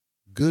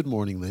Good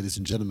morning, ladies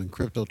and gentlemen,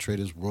 crypto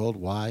traders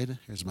worldwide.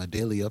 Here's my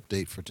daily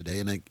update for today.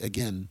 And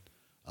again,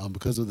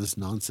 because of this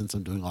nonsense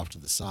I'm doing off to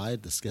the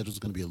side, the schedule is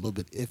going to be a little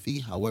bit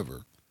iffy.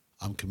 However,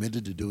 I'm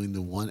committed to doing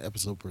the one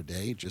episode per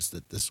day, just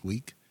that this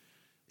week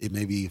it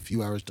may be a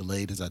few hours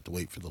delayed as I have to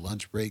wait for the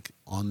lunch break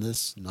on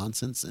this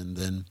nonsense. And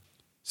then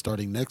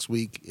starting next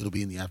week, it'll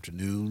be in the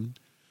afternoon.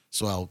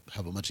 So I'll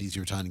have a much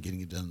easier time getting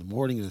it done in the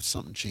morning. And if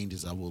something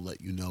changes, I will let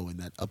you know in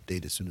that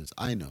update as soon as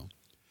I know.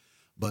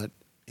 But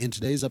in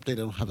today's update, I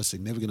don't have a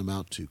significant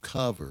amount to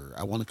cover.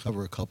 I want to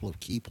cover a couple of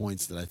key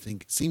points that I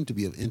think seem to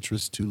be of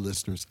interest to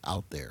listeners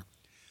out there.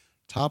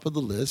 Top of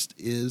the list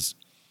is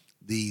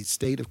the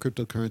state of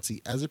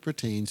cryptocurrency as it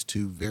pertains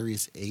to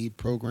various aid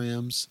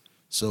programs.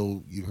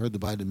 So you heard the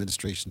Biden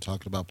administration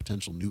talking about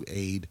potential new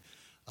aid.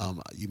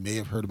 You may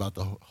have heard about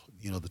the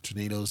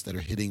tornadoes that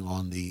are hitting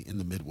in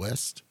the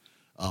Midwest.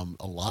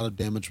 A lot of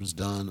damage was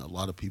done. A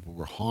lot of people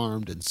were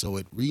harmed. And so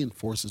it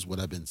reinforces what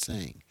I've been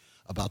saying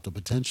about the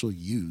potential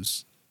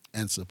use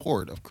and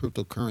support of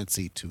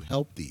cryptocurrency to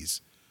help these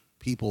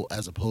people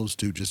as opposed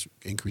to just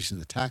increasing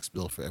the tax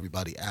bill for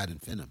everybody ad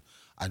infinitum.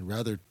 I'd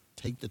rather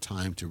take the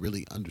time to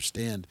really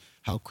understand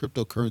how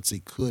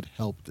cryptocurrency could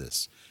help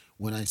this.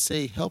 When I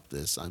say help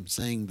this, I'm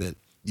saying that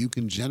you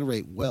can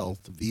generate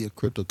wealth via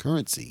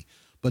cryptocurrency,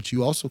 but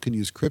you also can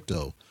use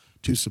crypto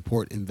to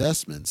support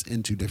investments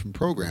into different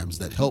programs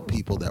that help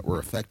people that were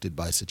affected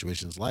by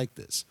situations like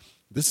this.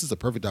 This is a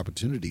perfect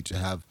opportunity to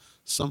have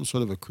some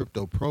sort of a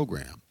crypto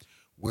program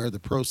where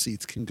the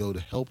proceeds can go to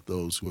help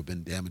those who have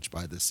been damaged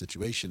by this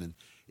situation. And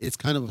it's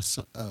kind of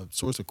a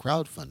source of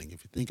crowdfunding,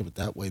 if you think of it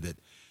that way, that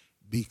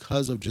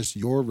because of just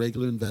your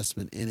regular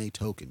investment in a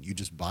token, you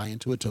just buy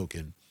into a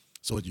token,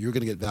 so you're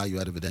going to get value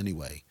out of it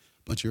anyway.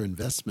 But your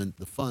investment,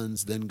 the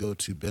funds, then go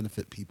to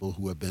benefit people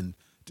who have been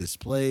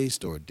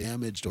displaced or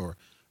damaged or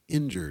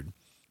injured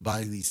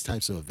by these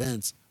types of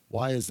events.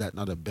 Why is that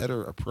not a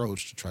better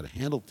approach to try to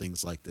handle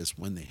things like this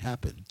when they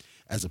happen,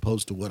 as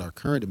opposed to what our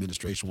current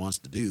administration wants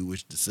to do,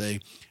 which is to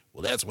say,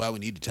 well, that's why we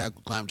need to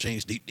tackle climate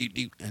change,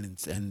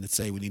 and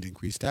say we need to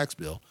increase tax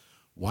bill.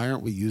 Why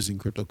aren't we using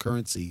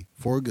cryptocurrency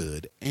for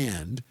good,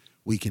 and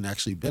we can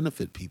actually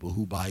benefit people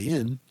who buy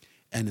in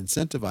and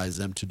incentivize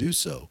them to do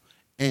so,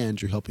 and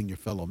you're helping your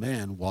fellow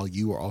man while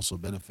you are also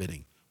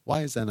benefiting?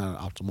 Why is that not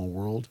an optimal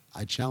world?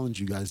 I challenge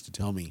you guys to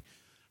tell me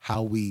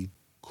how we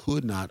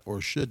could not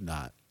or should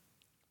not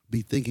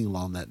be thinking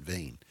along that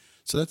vein.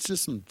 So that's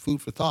just some food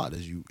for thought.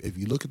 If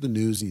you look at the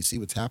news and you see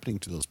what's happening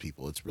to those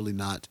people, it's really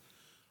not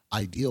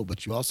ideal.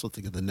 But you also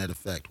think of the net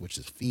effect, which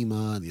is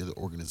FEMA and the other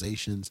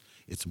organizations.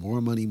 It's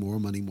more money, more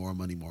money, more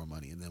money, more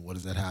money. And then what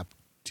does that have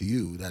to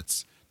you?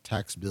 That's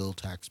tax bill,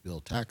 tax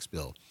bill, tax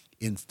bill.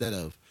 Instead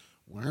of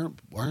why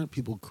aren't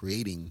people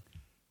creating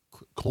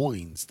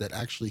coins that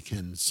actually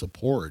can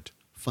support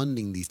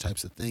funding these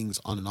types of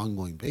things on an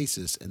ongoing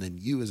basis, and then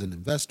you as an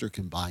investor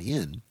can buy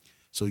in.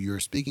 So you're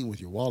speaking with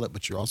your wallet,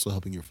 but you're also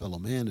helping your fellow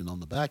man, and on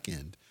the back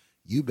end,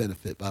 you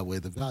benefit by way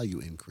of the value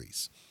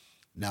increase.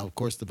 Now, of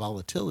course, the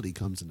volatility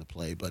comes into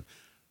play, but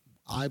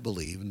I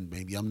believe, and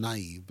maybe I'm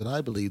naive, but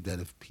I believe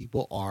that if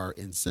people are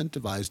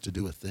incentivized to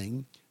do a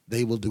thing,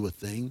 they will do a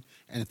thing,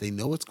 and if they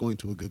know it's going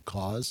to a good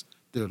cause,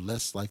 they're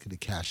less likely to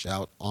cash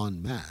out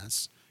en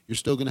masse. You're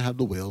still going to have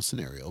the whale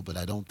scenario, but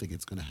I don't think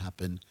it's going to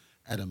happen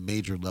at a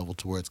major level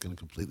to where it's going to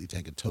completely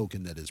take a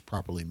token that is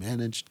properly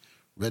managed,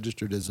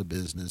 registered as a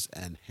business,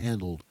 and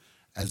handled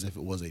as if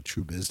it was a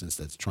true business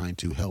that's trying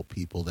to help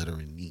people that are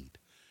in need.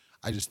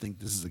 I just think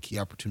this is a key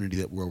opportunity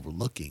that we're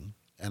overlooking,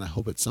 and I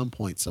hope at some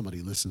point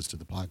somebody listens to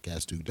the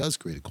podcast who does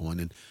create a coin.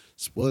 And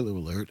spoiler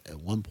alert,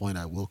 at one point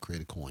I will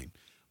create a coin.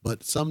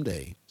 But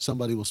someday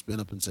somebody will spin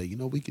up and say,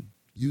 we could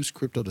use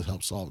crypto to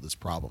help solve this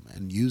problem,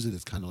 and use it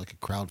as kind of like a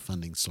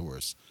crowdfunding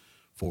source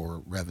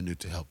for revenue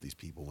to help these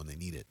people when they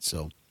need it.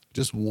 So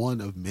just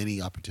one of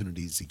many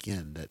opportunities,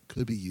 again, that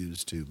could be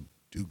used to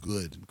do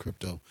good in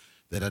crypto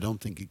that I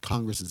don't think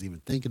Congress is even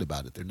thinking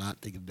about it. They're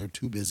not thinking. They're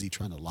too busy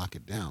trying to lock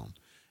it down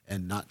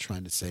and not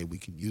trying to say we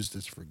can use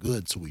this for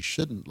good. So we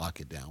shouldn't lock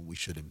it down. We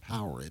should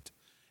empower it,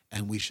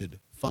 and we should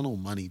funnel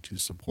money to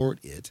support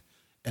it,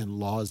 and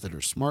laws that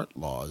are smart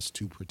laws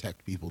to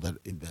protect people that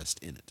invest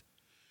in it.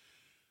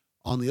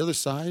 On the other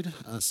side,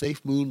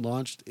 SafeMoon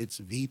launched its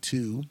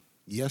V2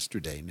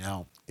 yesterday.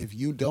 Now, if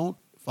you don't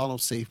follow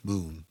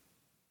SafeMoon,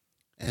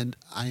 and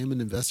I am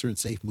an investor in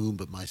SafeMoon,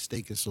 but my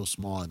stake is so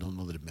small I don't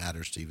know that it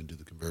matters to even do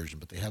the conversion.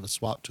 But they have a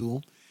swap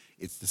tool.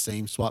 It's the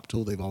same swap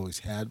tool they've always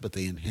had, but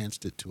they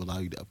enhanced it to allow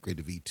you to upgrade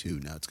to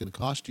V2. Now, it's going to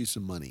cost you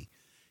some money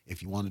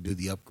if you want to do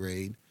the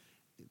upgrade.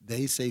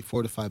 They say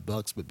 $4 to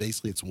 $5, but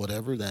basically it's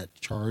whatever that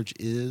charge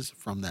is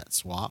from that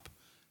swap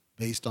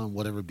based on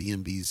whatever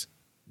BNB's,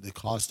 the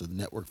cost of the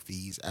network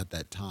fees at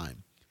that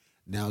time.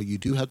 Now, you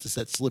do have to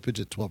set slippage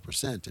at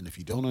 12%. And if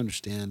you don't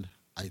understand,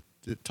 I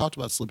talked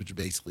about slippage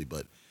basically,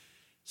 but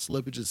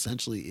slippage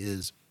essentially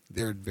is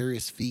there are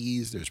various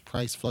fees, there's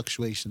price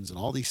fluctuations, and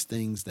all these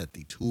things that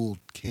the tool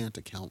can't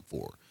account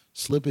for.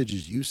 Slippage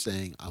is you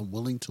saying, I'm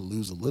willing to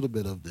lose a little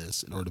bit of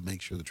this in order to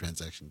make sure the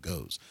transaction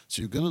goes.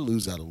 So you're going to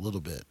lose out a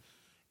little bit.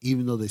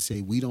 Even though they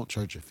say we don't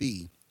charge a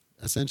fee,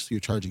 essentially you're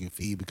charging a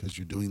fee because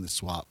you're doing the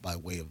swap by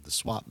way of the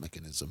swap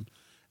mechanism,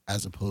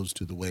 as opposed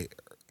to the way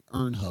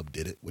EarnHub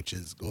did it, which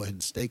is go ahead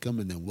and stake them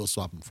and then we'll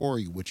swap them for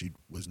you, which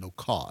was no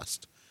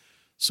cost.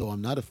 So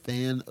I'm not a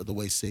fan of the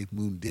way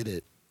SafeMoon did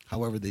it.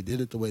 However, they did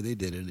it the way they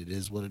did it, and it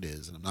is what it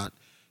is. And I'm not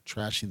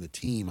trashing the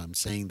team. I'm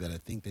saying that I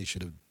think they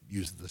should have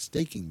used the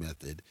staking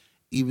method.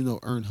 Even though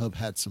EarnHub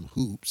had some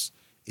hoops,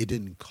 it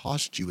didn't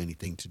cost you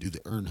anything to do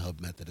the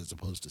EarnHub method as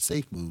opposed to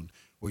SafeMoon,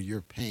 where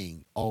you're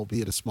paying,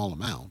 albeit a small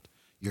amount,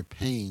 you're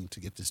paying to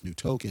get this new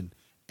token,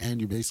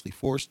 and you're basically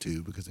forced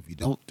to, because if you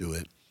don't do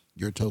it,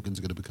 your token's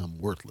going to become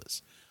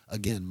worthless.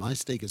 Again, my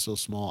stake is so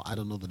small, I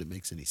don't know that it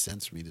makes any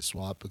sense for me to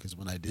swap, because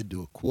when I did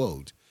do a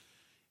quote,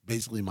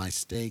 basically my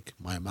stake,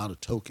 my amount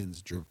of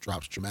tokens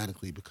drops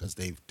dramatically because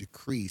they've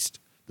decreased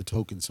the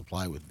token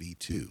supply with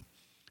V2.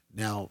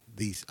 Now,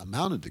 the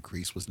amount of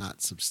decrease was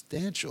not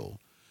substantial,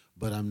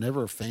 but I'm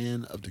never a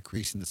fan of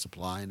decreasing the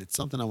supply, and it's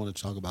something I want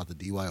to talk about the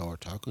DYR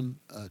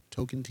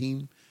token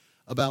team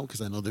about,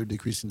 because I know they're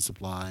decreasing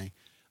supply.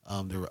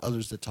 There were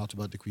others that talked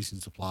about decreasing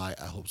supply.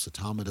 I hope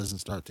SAITAMA doesn't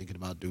start thinking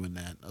about doing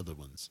that, and other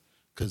ones,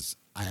 because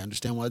I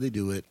understand why they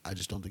do it. I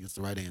just don't think it's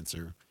the right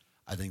answer.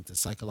 I think the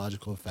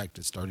psychological effect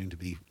is starting to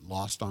be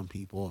lost on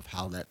people of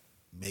how that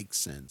makes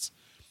sense.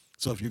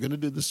 So if you're going to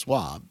do the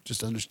swap,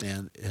 just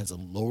understand it has a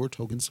lower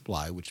token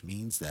supply, which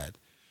means that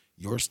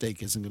your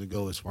stake isn't going to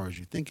go as far as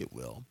you think it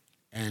will.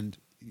 And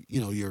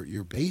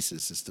your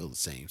basis is still the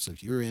same. So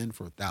if you're in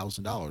for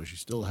 $1,000, you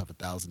still have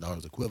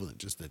 $1,000 equivalent,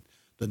 just that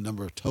the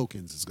number of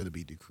tokens is going to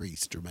be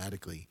decreased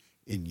dramatically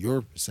in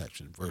your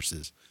perception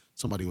versus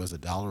somebody who has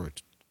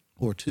 $1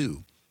 or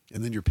two,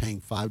 and then you're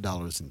paying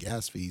 $5 in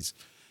gas fees.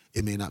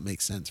 It may not make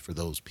sense for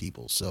those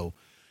people. So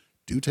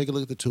do take a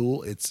look at the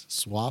tool. It's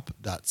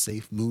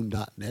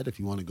swap.safemoon.net. If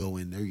you want to go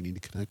in there, you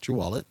need to connect your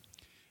wallet.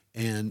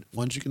 And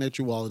once you connect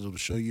your wallet, it'll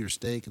show you your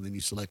stake, and then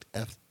you select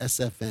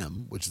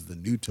SFM, which is the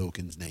new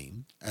token's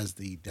name, as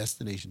the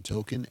destination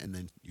token, and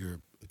then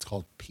it's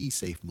called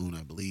PSafeMoon,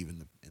 I believe, in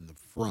the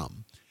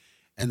from.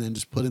 And then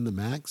just put in the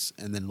max,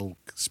 and then it'll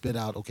spit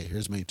out, okay,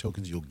 here's how many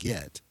tokens you'll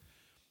get.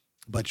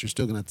 But you're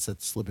still going to have to set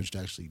the slippage to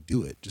actually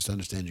do it. Just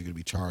understand you're going to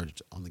be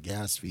charged on the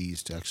gas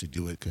fees to actually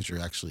do it, because you're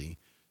actually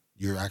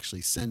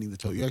sending the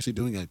token. You're actually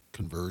doing a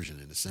conversion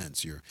in a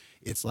sense.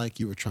 It's like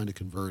you were trying to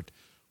convert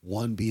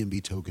one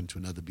BNB token to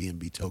another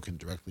BNB token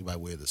directly by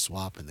way of the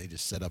swap, and they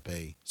just set up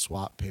a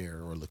swap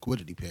pair or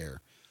liquidity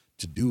pair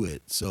to do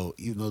it. So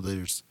even though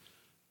there's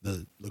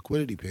the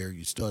liquidity pair,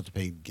 you still have to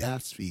pay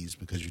gas fees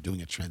because you're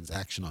doing a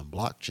transaction on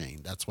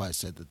blockchain. That's why I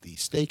said that the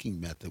staking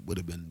method would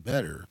have been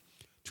better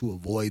to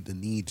avoid the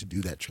need to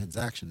do that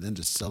transaction, then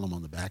just sell them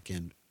on the back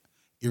end,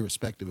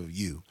 irrespective of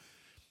you.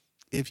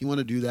 If you want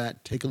to do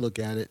that, take a look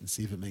at it and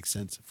see if it makes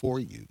sense for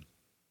you.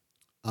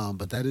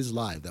 But that is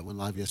live. That went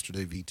live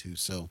yesterday, V2.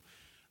 So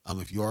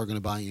if you are going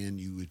to buy in,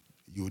 you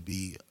would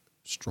be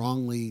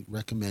strongly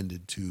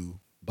recommended to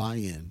buy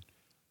in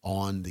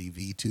on the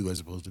V2 as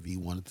opposed to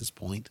V1 at this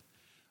point.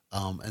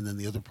 And then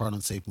the other part on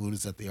SafeMoon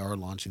is that they are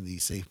launching the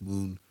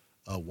SafeMoon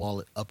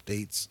wallet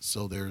updates.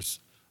 So there's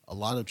a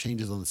lot of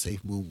changes on the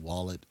SafeMoon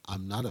wallet.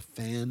 I'm not a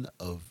fan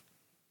of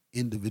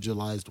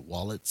individualized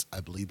wallets.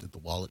 I believe that the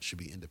wallet should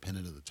be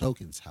independent of the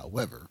tokens.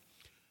 However,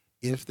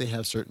 if they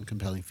have certain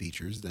compelling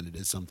features, then it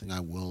is something I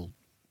will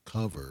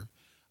cover.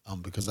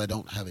 Because I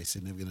don't have a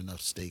significant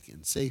enough stake in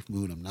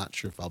SafeMoon, I'm not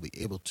sure if I'll be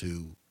able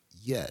to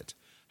yet.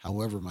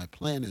 However, my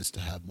plan is to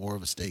have more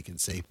of a stake in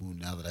SafeMoon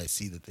now that I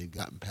see that they've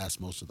gotten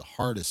past most of the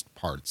hardest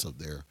parts of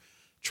their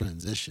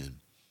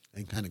transition,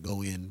 and kind of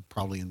go in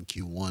probably in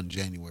Q1,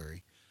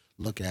 January,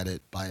 look at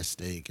it, buy a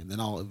stake, and then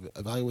I'll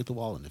evaluate the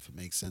wallet. And if it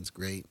makes sense,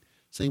 great.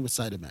 Same with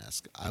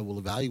SAITAMA. I will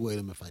evaluate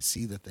them if I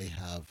see that they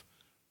have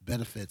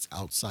benefits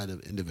outside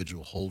of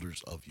individual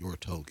holders of your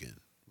token,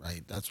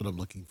 right? That's what I'm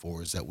looking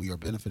for, is that we are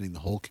benefiting the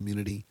whole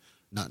community,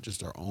 not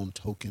just our own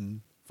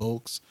token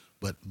folks,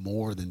 but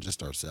more than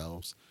just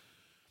ourselves.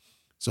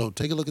 So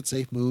take a look at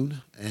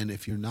SafeMoon, and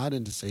if you're not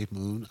into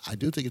SafeMoon, I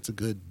do think it's a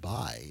good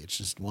buy. It's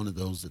just one of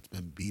those that's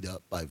been beat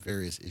up by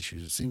various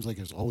issues. It seems like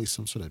there's always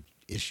some sort of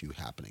issue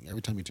happening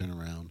every time you turn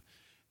around.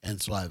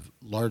 And so I've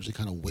largely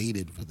kind of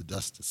waited for the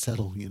dust to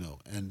settle,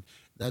 and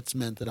that's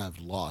meant that I've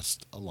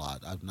lost a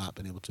lot. I've not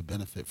been able to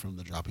benefit from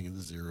the dropping of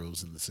the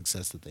zeros and the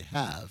success that they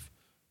have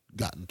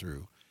gotten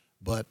through.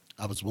 But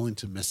I was willing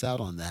to miss out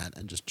on that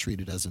and just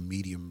treat it as a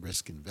medium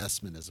risk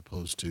investment, as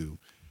opposed to,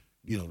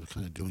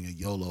 kind of doing a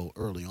YOLO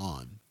early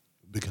on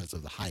because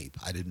of the hype.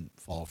 I didn't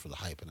fall for the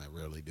hype, and I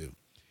rarely do.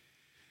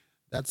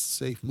 That's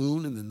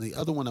SafeMoon. And then the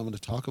other one I want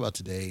to talk about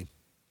today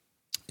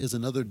is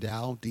another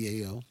DAO,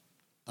 DAO,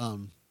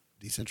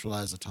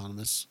 decentralized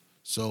autonomous.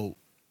 So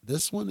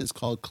this one is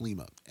called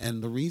Klima.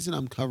 And the reason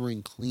I'm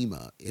covering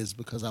Klima is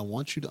because I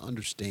want you to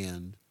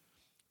understand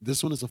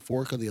this one is a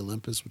fork of the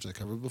Olympus, which I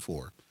covered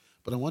before.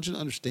 But I want you to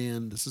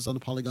understand, this is on the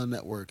Polygon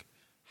Network,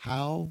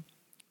 how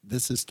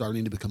this is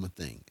starting to become a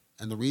thing.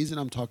 And the reason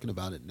I'm talking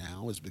about it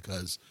now is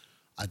because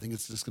I think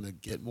it's just going to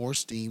get more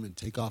steam and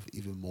take off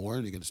even more,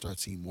 and you're going to start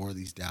seeing more of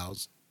these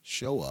DAOs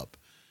show up.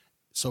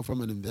 So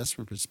from an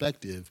investment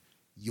perspective,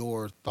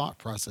 your thought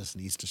process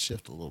needs to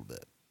shift a little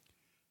bit.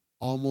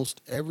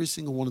 Almost every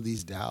single one of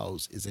these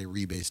DAOs is a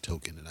rebase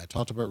token. And I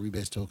talked about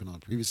rebase token on a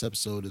previous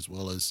episode as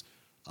well as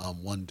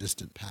one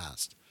distant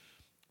past.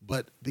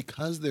 But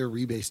because they're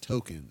rebase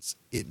tokens,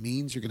 it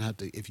means you're going to have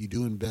to, if you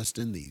do invest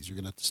in these, you're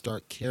going to have to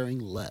start caring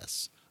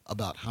less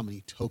about how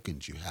many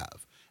tokens you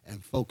have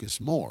and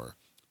focus more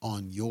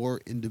on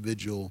your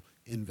individual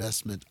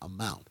investment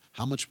amount.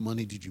 How much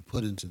money did you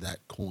put into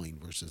that coin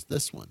versus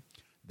this one?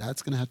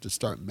 That's going to have to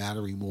start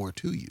mattering more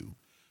to you,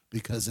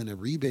 because in a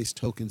rebase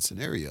token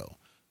scenario,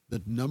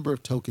 the number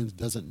of tokens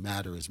doesn't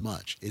matter as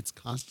much. It's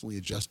constantly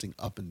adjusting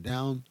up and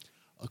down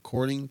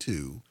according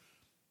to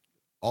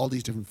all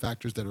these different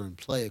factors that are in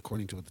play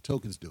according to what the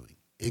token's doing.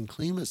 In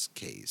Klima's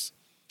case,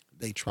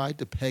 they tried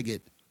to peg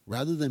it,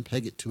 rather than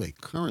peg it to a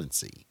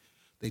currency,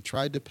 they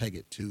tried to peg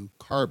it to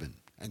carbon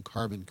and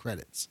carbon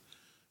credits.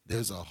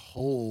 There's a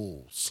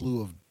whole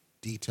slew of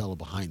detail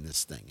behind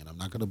this thing, and I'm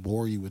not going to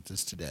bore you with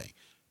this today.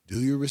 Do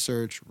your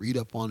research, read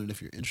up on it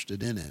if you're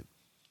interested in it.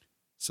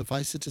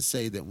 Suffice it to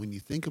say that when you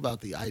think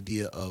about the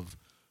idea of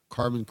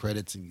carbon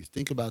credits and you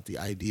think about the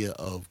idea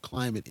of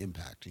climate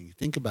impact, and you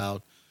think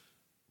about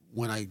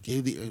when I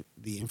gave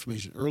the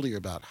information earlier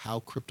about how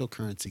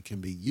cryptocurrency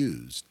can be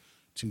used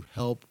to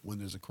help when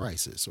there's a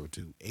crisis or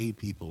to aid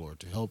people or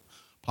to help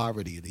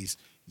poverty, these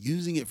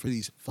using it for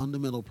these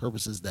fundamental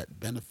purposes that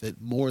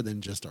benefit more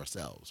than just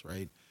ourselves,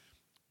 right?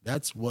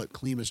 That's what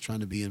Klima is trying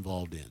to be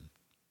involved in.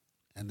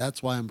 And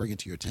that's why I'm bringing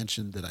to your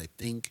attention that I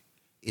think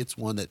it's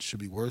one that should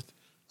be worth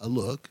a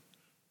look,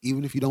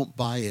 even if you don't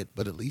buy it,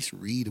 but at least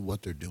read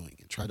what they're doing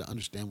and try to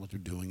understand what they're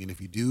doing. And if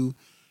you do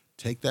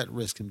take that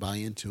risk and buy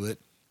into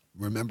it,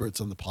 remember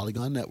it's on the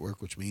Polygon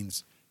network, which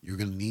means you're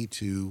going to need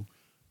to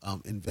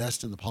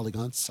invest in the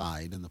Polygon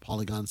side. And the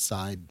Polygon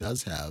side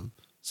does have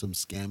some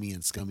scammy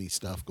and scummy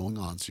stuff going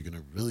on. So you're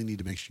going to really need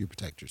to make sure you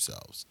protect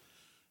yourselves.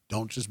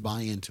 Don't just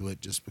buy into it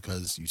just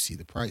because you see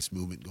the price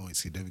movement going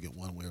significant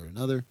one way or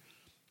another.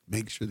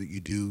 Make sure that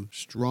you do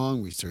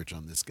strong research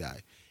on this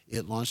guy.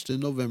 It launched in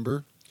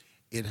November.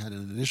 It had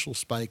an initial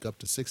spike up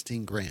to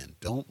 16 grand.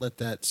 Don't let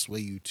that sway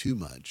you too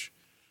much,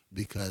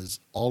 because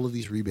all of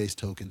these rebase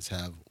tokens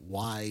have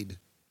wide,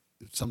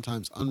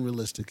 sometimes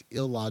unrealistic,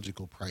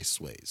 illogical price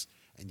sways.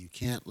 And you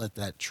can't let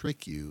that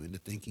trick you into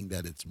thinking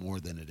that it's more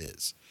than it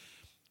is.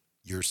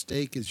 Your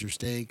stake is your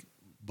stake,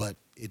 but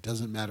it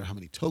doesn't matter how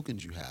many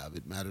tokens you have.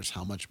 It matters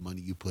how much money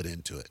you put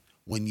into it.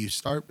 When you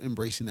start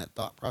embracing that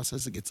thought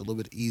process, it gets a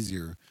little bit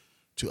easier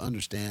to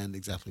understand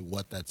exactly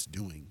what that's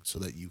doing so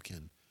that you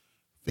can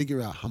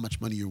figure out how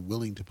much money you're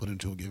willing to put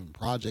into a given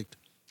project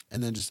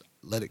and then just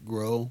let it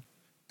grow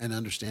and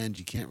understand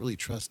you can't really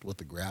trust what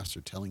the graphs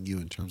are telling you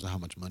in terms of how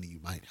much money you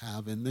might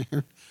have in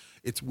there.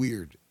 It's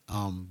weird.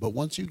 But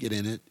once you get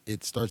in it,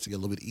 it starts to get a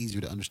little bit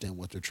easier to understand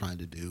what they're trying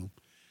to do.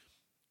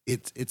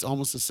 It's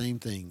almost the same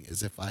thing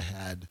as if I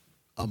had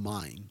a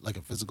mine, like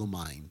a physical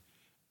mine,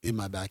 in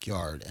my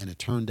backyard, and it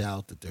turned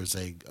out that there's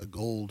a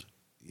gold,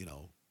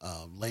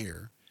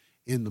 layer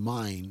in the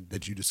mine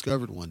that you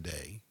discovered one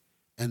day,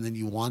 and then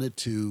you wanted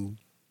to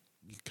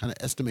kind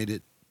of estimate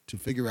it to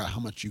figure out how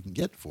much you can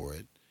get for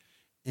it,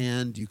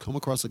 and you come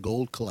across a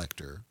gold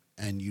collector,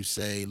 and you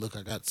say, look,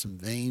 I got some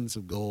veins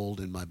of gold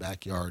in my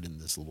backyard in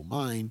this little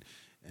mine,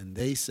 and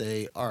they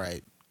say, all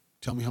right,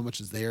 tell me how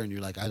much is there, and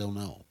you're like, I don't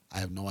know. I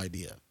have no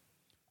idea.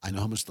 I know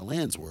how much the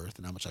land's worth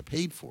and how much I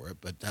paid for it,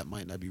 but that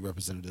might not be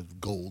representative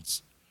of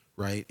gold's,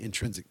 right,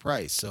 intrinsic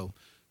price. So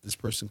this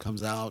person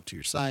comes out to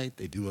your site,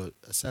 they do an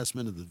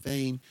assessment of the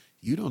vein.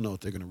 You don't know if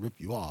they're going to rip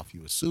you off.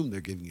 You assume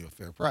they're giving you a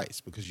fair price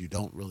because you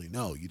don't really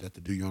know. You'd have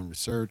to do your own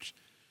research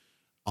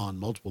on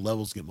multiple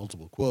levels, get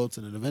multiple quotes,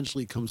 and it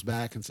eventually comes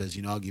back and says,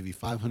 I'll give you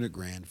 500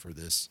 grand for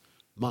this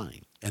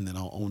mine, and then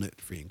I'll own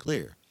it free and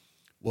clear.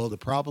 Well, the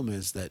problem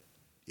is that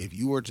if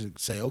you were to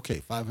say, okay,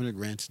 500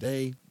 grand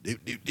today,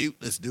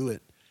 let's do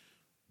it,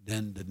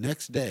 then the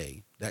next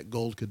day that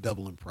gold could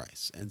double in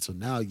price. And so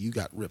now you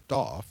got ripped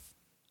off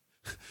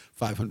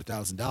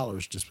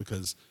 $500,000 just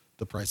because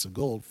the price of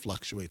gold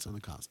fluctuates on a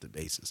constant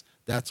basis.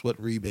 That's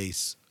what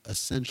rebase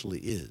essentially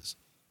is.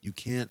 You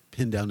can't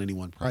pin down any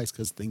one price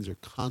because things are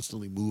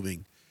constantly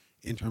moving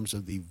in terms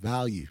of the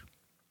value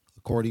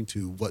according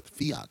to what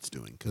fiat's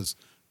doing, because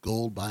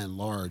gold, by and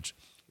large,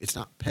 it's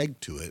not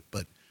pegged to it,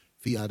 but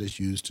fiat is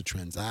used to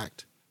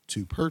transact,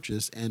 to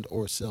purchase and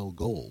or sell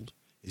gold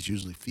is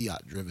usually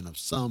fiat driven of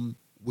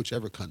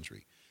whichever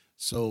country.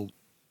 So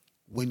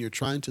when you're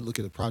trying to look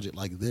at a project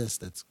like this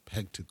that's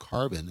pegged to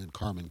carbon and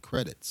carbon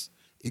credits,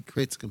 it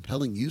creates a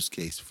compelling use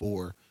case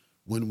for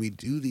when we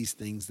do these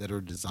things that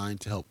are designed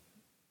to help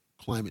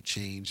climate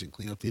change and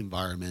clean up the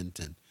environment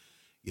and,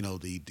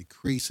 the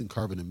decrease in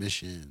carbon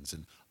emissions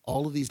and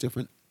all of these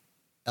different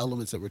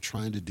elements that we're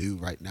trying to do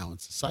right now in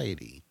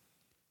society.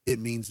 It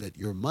means that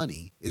your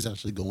money is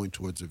actually going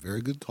towards a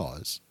very good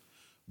cause,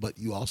 but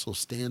you also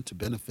stand to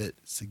benefit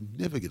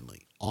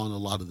significantly on a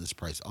lot of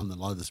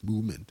this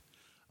movement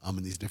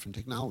in these different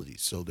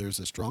technologies. So there's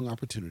a strong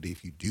opportunity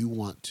if you do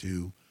want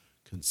to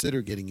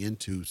consider getting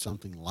into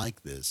something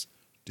like this.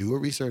 Do a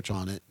research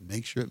on it,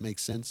 make sure it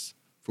makes sense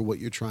for what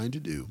you're trying to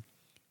do,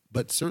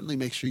 But certainly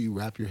make sure you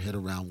wrap your head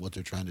around what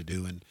they're trying to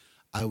do. And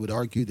I would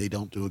argue they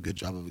don't do a good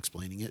job of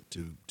explaining it,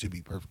 to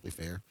be perfectly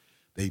fair.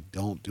 They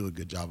don't do a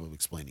good job of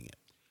explaining it.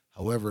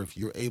 However, if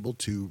you're able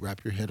to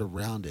wrap your head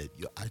around it,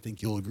 I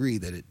think you'll agree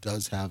that it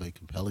does have a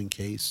compelling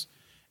case,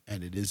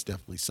 and it is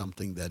definitely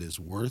something that is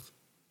worth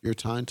your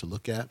time to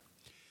look at.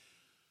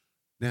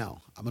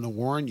 Now, I'm going to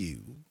warn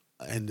you,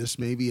 and this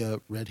may be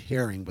a red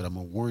herring, but I'm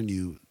going to warn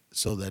you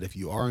so that if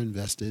you are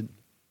invested,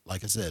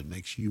 like I said,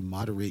 make sure you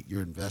moderate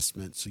your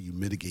investment so you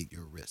mitigate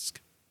your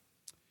risk.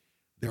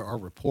 There are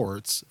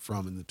reports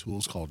from in the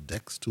tools called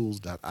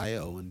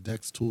dextools.io, and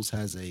DexTools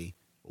has a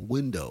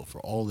window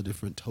for all the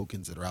different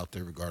tokens that are out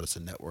there regardless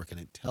of network, and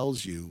it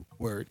tells you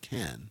where it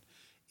can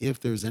if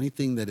there's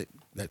anything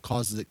that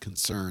causes it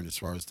concern as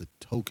far as the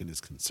token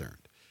is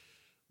concerned.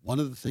 One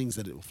of the things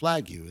that it will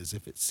flag you is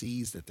if it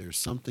sees that there's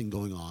something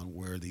going on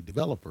where the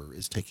developer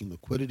is taking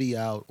liquidity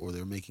out or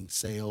they're making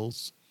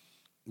sales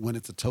when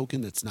it's a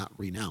token that's not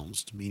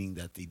renounced, meaning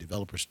that the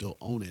developers still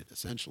own it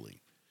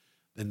essentially,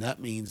 then that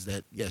means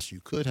that, yes,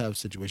 you could have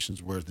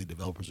situations where the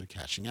developers are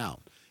cashing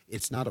out.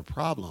 It's not a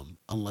problem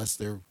unless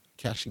they're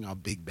cashing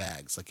out big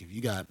bags. Like if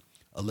you got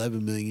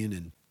 11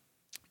 million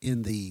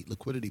in the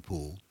liquidity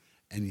pool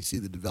and you see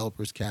the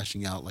developers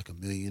cashing out like a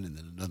million and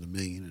then another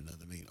million and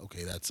another million,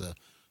 okay, that's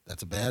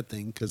a bad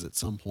thing because at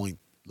some point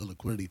the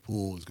liquidity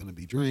pool is going to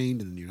be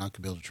drained and then you're not going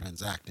to be able to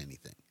transact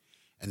anything.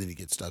 And then you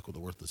get stuck with a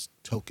worthless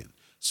token.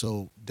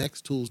 So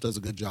Dex Tools does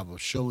a good job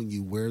of showing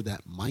you where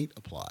that might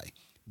apply,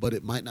 but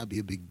it might not be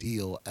a big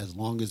deal as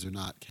long as they're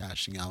not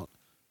cashing out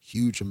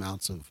huge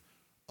amounts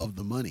of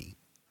the money.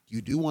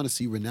 You do want to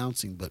see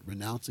renouncing, but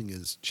renouncing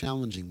is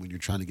challenging when you're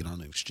trying to get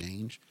on an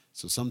exchange.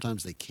 So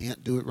sometimes they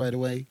can't do it right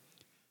away,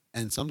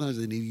 and sometimes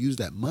they need to use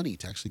that money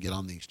to actually get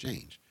on the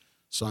exchange.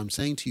 So I'm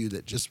saying to you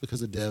that just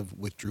because a dev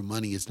withdrew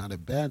money is not a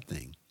bad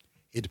thing.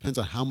 It depends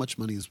on how much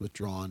money is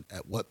withdrawn,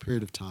 at what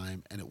period of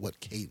time, and at what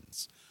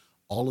cadence.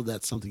 All of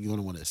that's something you're going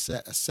to want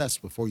to assess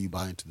before you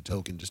buy into the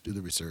token. Just do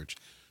the research.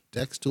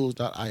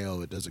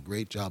 Dextools.io, it does a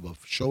great job of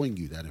showing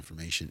you that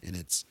information in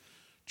its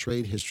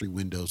trade history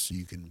window so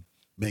you can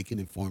make an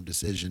informed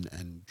decision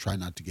and try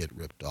not to get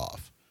ripped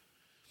off.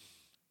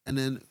 And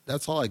then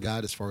that's all I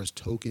got as far as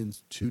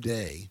tokens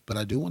today. But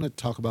I do want to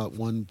talk about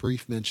one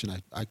brief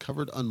mention. I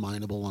covered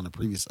unMineable on a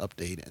previous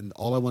update. And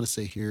all I want to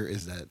say here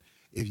is that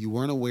if you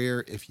weren't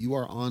aware, if you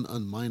are on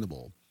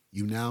unMineable,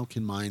 you now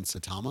can mine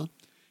SAITAMA.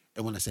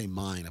 And when I say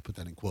mine, I put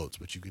that in quotes,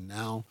 but you can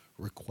now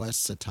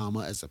request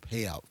SAITAMA as a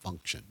payout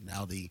function.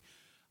 Now,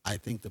 I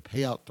think the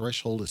payout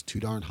threshold is too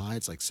darn high.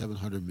 It's like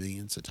 700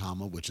 million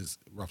SAITAMA, which is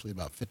roughly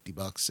about $50,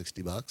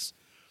 $60.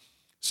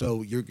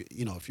 So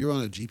if you're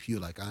on a GPU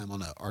like I'm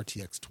on a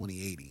RTX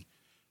 2080,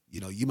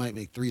 you might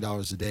make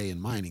 $3 a day in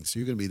mining, so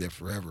you're going to be there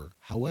forever.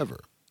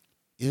 However,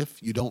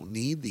 if you don't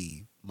need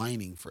the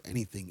mining for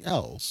anything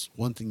else,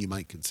 one thing you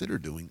might consider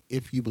doing,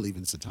 if you believe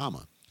in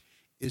SAITAMA,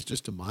 is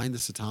just to mine the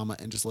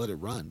SAITAMA and just let it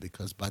run,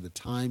 because by the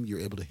time you're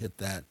able to hit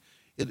that,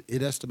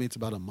 it estimates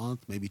about a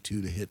month, maybe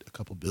two, to hit a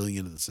couple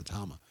billion of the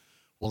SAITAMA.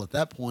 Well, at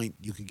that point,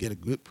 you could get a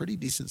good, pretty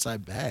decent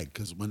sized bag,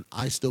 because when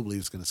I still believe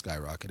it's going to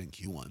skyrocket in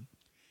Q1,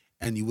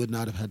 and you would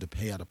not have had to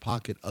pay out of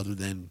pocket other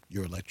than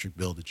your electric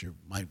bill that you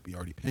might be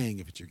already paying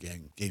if it's your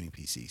gaming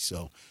PC.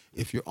 So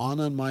if you're on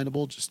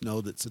unMineable, just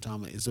know that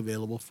SAITAMA is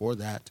available for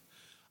that.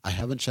 I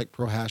haven't checked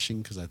pro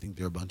hashing because I think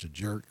they're a bunch of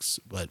jerks,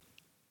 but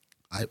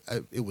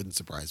it wouldn't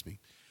surprise me.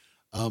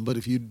 But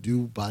if you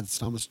do buy the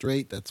SAITAMA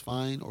straight, that's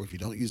fine. Or if you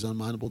don't use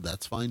unMineable,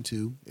 that's fine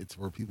too. It's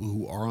for people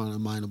who are on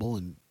unMineable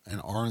and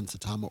are on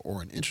SAITAMA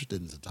or are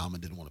interested in SAITAMA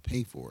and didn't want to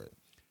pay for it.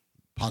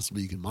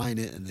 Possibly you can mine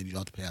it and then you don't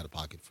have to pay out of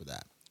pocket for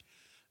that.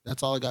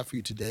 That's all I got for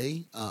you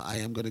today. I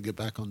am going to get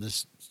back on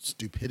this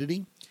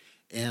stupidity.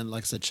 And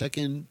like I said, check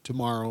in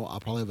tomorrow. I'll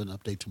probably have an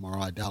update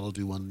tomorrow. I doubt I'll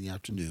do one in the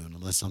afternoon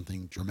unless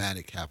something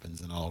dramatic happens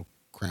and I'll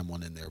cram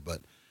one in there.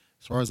 But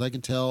as far as I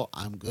can tell,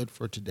 I'm good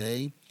for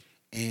today.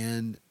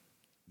 And,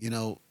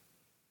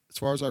 as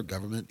far as our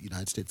government, the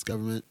United States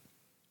government,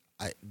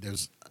 I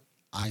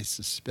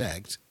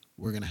suspect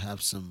we're going to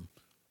have some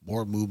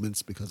more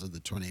movements because of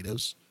the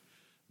tornadoes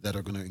that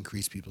are going to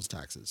increase people's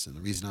taxes. And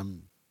the reason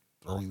I'm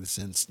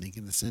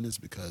sneaking this in is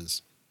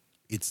because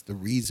it's the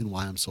reason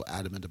why I'm so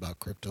adamant about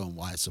crypto and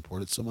why I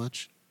support it so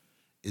much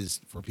is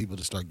for people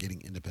to start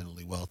getting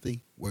independently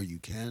wealthy where you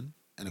can,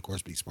 and of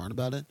course be smart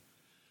about it.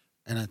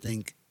 And I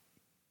think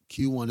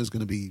Q1 is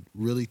going to be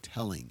really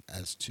telling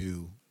as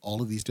to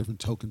all of these different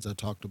tokens I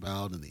talked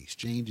about and the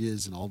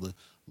exchanges and all the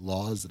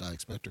laws that I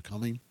expect are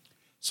coming.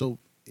 So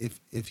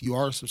if you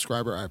are a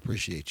subscriber, I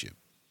appreciate you.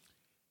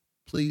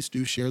 Please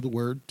do share the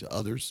word to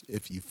others.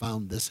 If you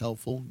found this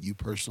helpful, you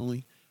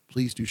personally,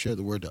 please do share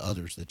the word to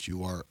others that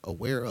you are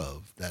aware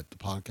of, that the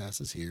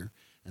podcast is here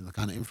and the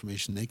kind of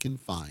information they can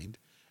find.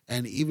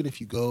 And even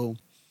if you go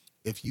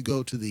to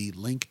the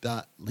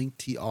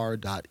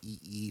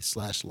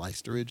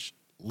linktr.ee/Leisterage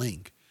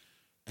link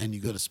and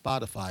you go to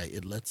Spotify,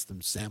 it lets them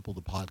sample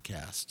the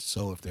podcast.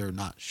 So if they're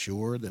not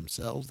sure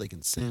themselves, they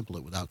can sample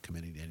it without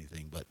committing to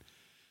anything. But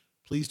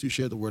please do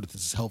share the word if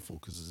this is helpful,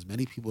 because as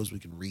many people as we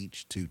can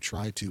reach to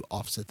try to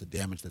offset the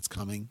damage that's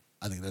coming,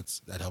 I think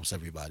that helps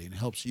everybody and it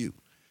helps you,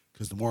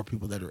 because the more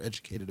people that are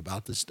educated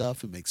about this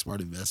stuff and make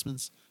smart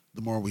investments,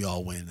 the more we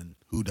all win, and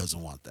who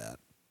doesn't want that?